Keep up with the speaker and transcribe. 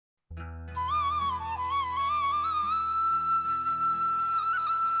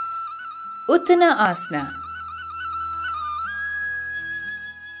Uttana Asana.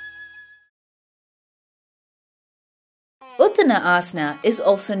 Uttana Asana is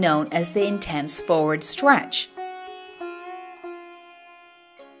also known as the intense forward stretch.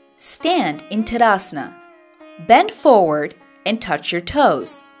 Stand in Tadasana. Bend forward and touch your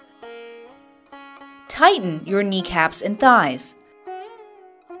toes. Tighten your kneecaps and thighs.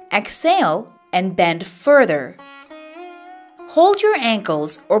 Exhale and bend further. Hold your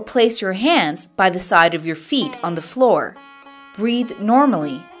ankles or place your hands by the side of your feet on the floor. Breathe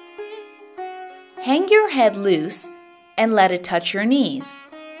normally. Hang your head loose and let it touch your knees.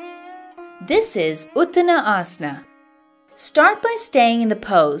 This is Uttana Asana. Start by staying in the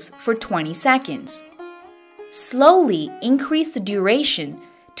pose for 20 seconds. Slowly increase the duration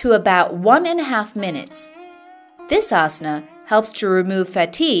to about 1.5 minutes. This asana helps to remove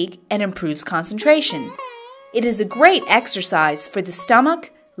fatigue and improves concentration. It is a great exercise for the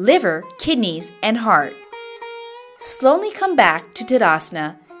stomach, liver, kidneys, and heart. Slowly come back to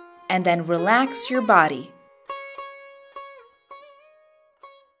Tadasana and then relax your body.